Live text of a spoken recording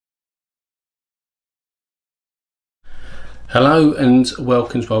Hello and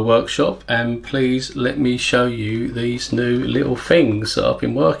welcome to my workshop, and please let me show you these new little things that I've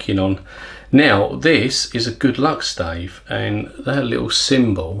been working on. Now this is a good luck stave, and that little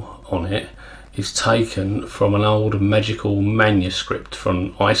symbol on it is taken from an old magical manuscript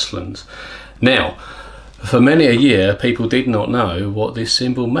from Iceland. Now for many a year people did not know what this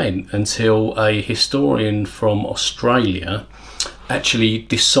symbol meant until a historian from Australia actually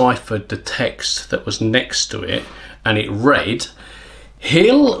deciphered the text that was next to it, and it read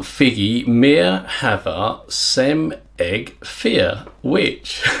Hil figi mir hava sem egg fear,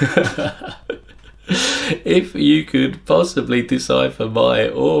 which if you could possibly decipher my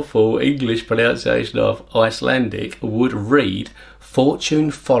awful English pronunciation of Icelandic, would read fortune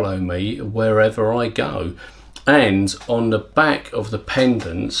follow me wherever I go. And on the back of the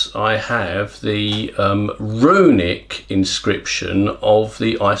pendants I have the runic inscription of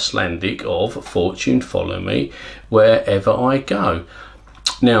the Icelandic of fortune follow me wherever I go.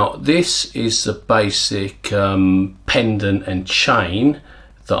 Now this is the basic pendant and chain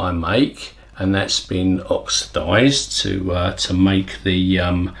that I make, and that's been oxidized to make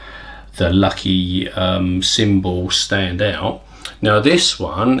the lucky symbol stand out. Now this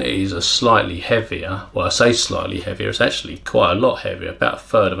one is a slightly heavier, well I say slightly heavier, it's actually quite a lot heavier, about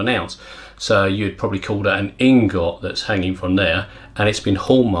 1/3 of an ounce. So you'd probably call that an ingot that's hanging from there, and it's been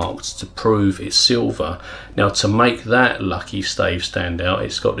hallmarked to prove it's silver. Now to make that lucky stave stand out,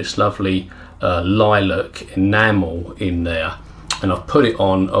 it's got this lovely lilac enamel in there, and I've put it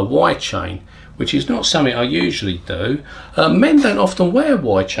on a Y chain, which is not something I usually do. Men don't often wear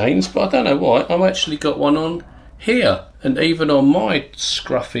Y chains, but I don't know why, I've actually got one on here, and even on my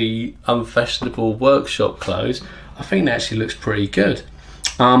scruffy unfashionable workshop clothes I think that actually looks pretty good.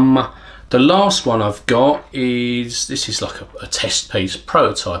 The last one I've got is, this is like a test piece,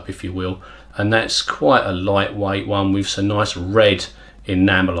 prototype if you will, and that's quite a lightweight one with some nice red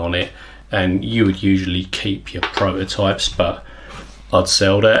enamel on it, and you would usually keep your prototypes, but I'd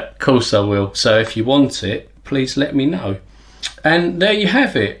sell that, of course I will. So if you want it, please let me know. And there you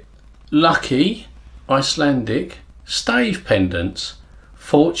have it, lucky Icelandic stave pendants.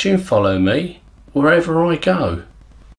 Fortune follow me wherever I go.